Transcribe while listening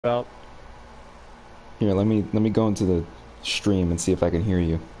about. Here, let me go into the stream and see if I can hear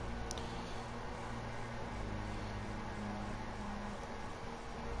you.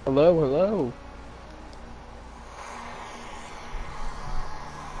 Hello, hello.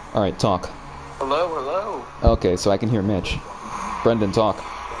 All right, talk. Hello, hello. Okay, so I can hear Mitch. Brendan, talk.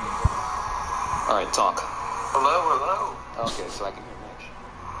 All right, talk. Hello, hello. Okay, so I can hear Mitch.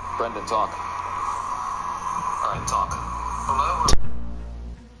 Brendan, talk. All right, talk. Hello.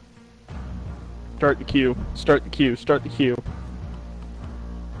 Start the queue. Start the queue. Start the queue.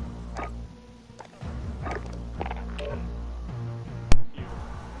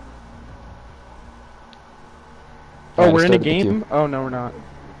 Oh, Alright, we're in a started the queue. game? Oh, no, we're not.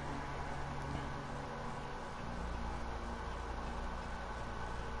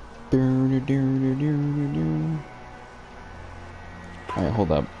 Alright,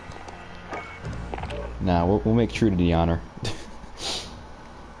 hold up. Nah, we'll make true to the honor.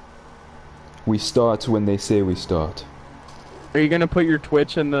 We start when they say we start. Are you gonna put your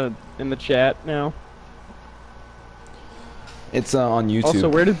Twitch in the chat now? It's on YouTube. Also,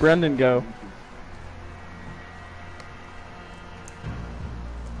 where did Brendan go?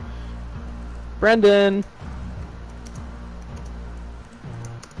 Brendan!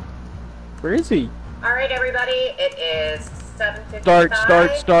 Where is he? Alright, everybody, it is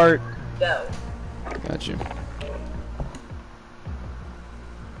 7:55. Start. Go. Got you.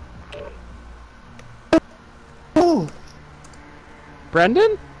 Oh!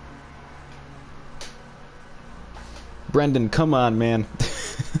 Brendan? Brendan, come on, man.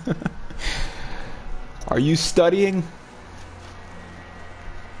 Are you studying?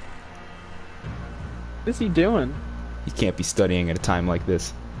 What is he doing? You can't be studying at a time like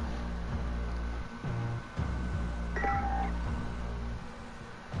this.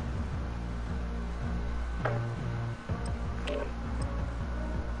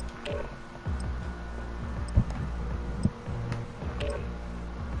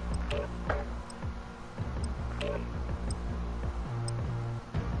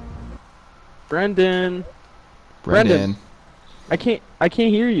 Brendan! Brendan. I can't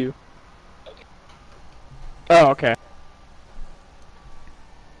hear you. Oh, okay.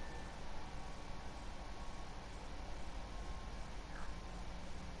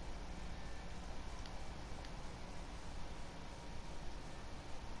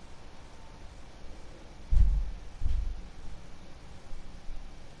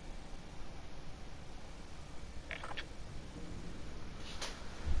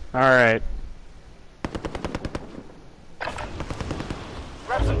 Alright.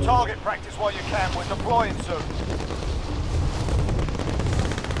 Grab some target practice while you can. We're deploying soon.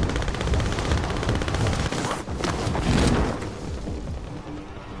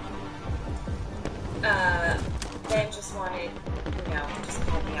 Ben just wanted, just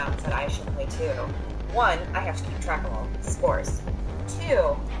called me out and said I should play too. One, I have to keep track of all the scores.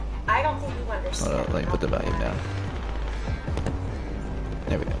 Two, I don't think you understand. Let me put the volume down.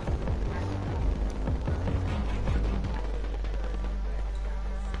 There we go.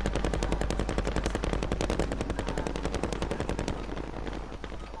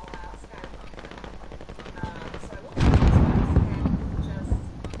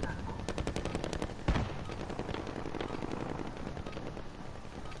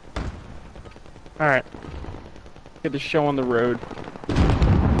 Alright. Get the show on the road.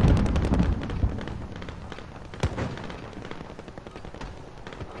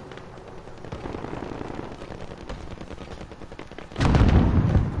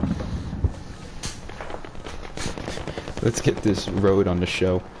 Let's get this road on the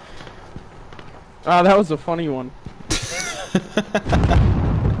show. Ah, that was a funny one.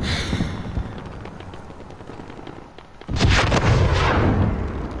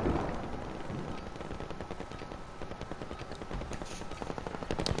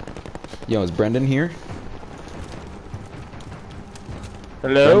 Yo, is Brendan here?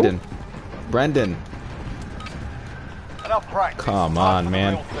 Hello? Brendan. Enough practice. Come Time on, for the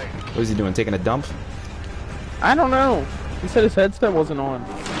man. real thing. What is he doing? Taking a dump? I don't know. He said his headset wasn't on.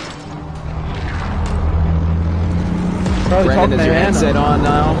 Probably Brendan, talking is to your Hannah. headset on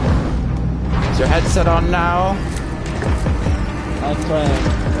now? Is your headset on now?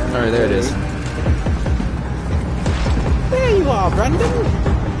 Alright, there it is. There you are, Brendan.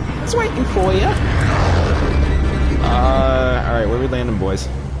 I was waiting for you. Alright, where we landing, boys?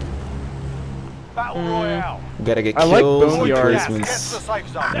 Battle Royale. We gotta get I like kills, Boneyard. Gas, get to the replacements. safe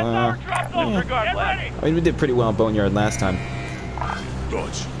zone. I mean, we did pretty well on Boneyard last time.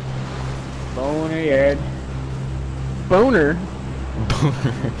 Dodge. Boneyard. Boner?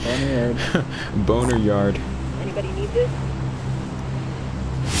 Boner. Boner yard. Anybody need this?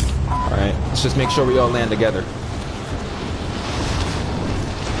 Let's just make sure we all land together.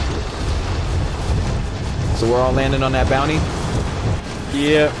 So we're all landing on that bounty?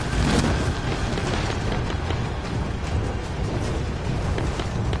 Yeah.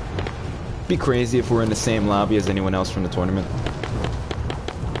 Be crazy if we're in the same lobby as anyone else from the tournament.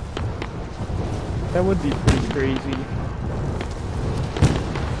 That would be pretty crazy.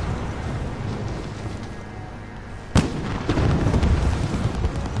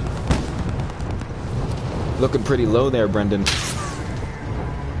 Looking pretty low there, Brendan.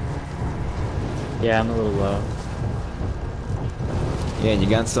 Yeah, I'm a little low. Yeah, and you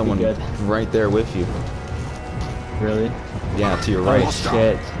got someone good. right there with you. Really? Yeah, to your right. Oh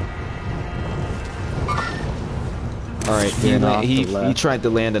shit. Alright, Veering off he the left. tried to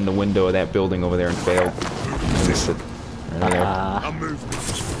land in the window of that building over there and failed. Right there.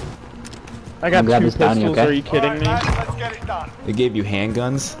 I got grab 2 this bounty, pistols, okay? are you kidding me? Alright, lads, let's get it done. They gave you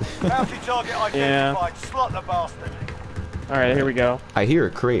handguns? Bounty target Yeah. identified. Slot the bastard. Alright, here we go. I hear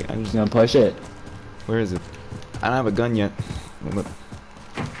a crate. I'm just gonna push it. Where is it? I don't have a gun yet.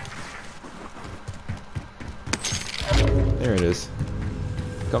 There it is.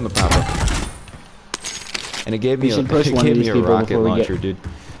 Come to Papa. And it gave me We should push it one of gave me these a people rocket before we launcher, get- dude.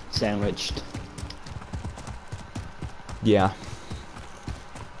 Sandwiched. Yeah.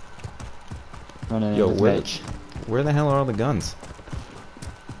 Running Yo, in the where, bitch. where the hell are all the guns?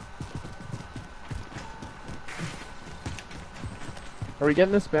 Are we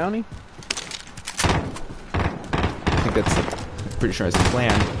getting this bounty? I think that's pretty sure that's the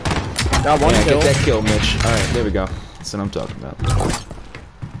plan. Got one Yeah, kill. get that kill, Mitch. Alright, there we go. That's what I'm talking about.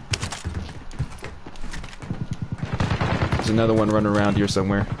 There's another one running around here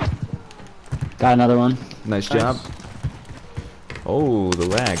somewhere. Got another one. Nice job. Oh, the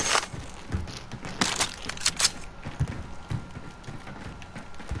lag.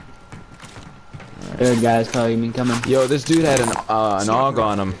 Third guy's probably been coming. Yo, this dude had an AUG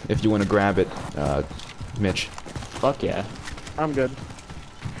on him. If you want to grab it, Mitch. Fuck yeah. I'm good.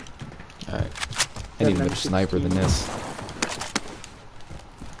 All right. I need a better sniper than this.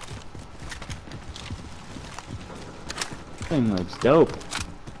 Thing looks dope.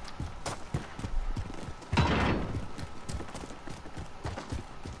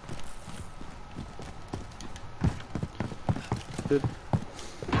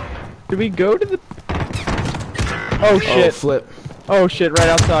 Did we go to the... Oh shit. Oh, flip. Oh shit, right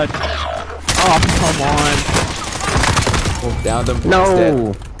outside. Oh, come on. Oh, downed him. No. He's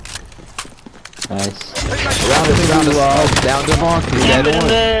dead. Nice. Around us, around us. Oh, downed him. He's dead. Get in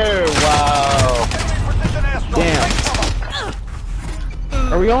there! Wow. Damn.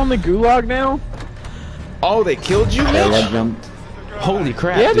 Are we all in the gulag now? Oh, they killed you, Yeah, Mitch? leg jumped. Holy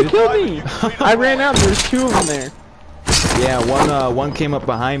crap, Yeah, they dude. killed me. I ran out and there's 2 of them there. Yeah, one came up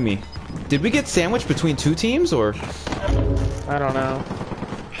behind me. Did we get sandwiched between 2 teams, or? I don't know.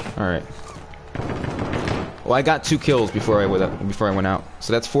 Alright. Well, I got 2 kills before I went out.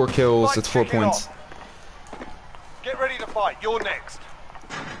 So that's 4 kills, that's 4 points. Get ready to fight. You're next.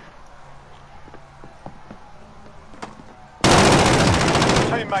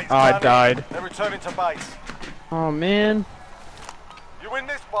 Teammates, Oh, I down. died. They're returning to base. Oh man. You win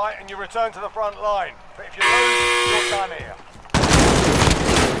this fight and you return to the front line. But if you lose, you're done here.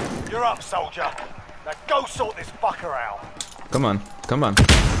 You're up, soldier. Now go sort this fucker out. Come on, come on,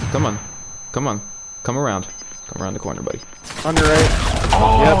 come on, come on. Come around. Come around the corner, buddy. On the right.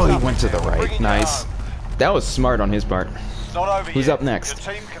 Oh, Yep. he went to the right. Nice. That was smart on his part. It's not over Who's yet. up next?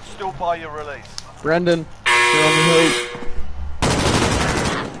 Your team can still buy your release. Brendan. You're on the hook.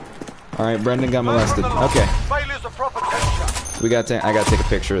 Alright, Brendan got molested. Learn from the loss. Okay. Failure's a proper teacher. I gotta take a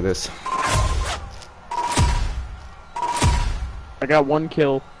picture of this. I got 1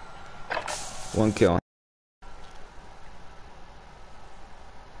 kill. 1 kill.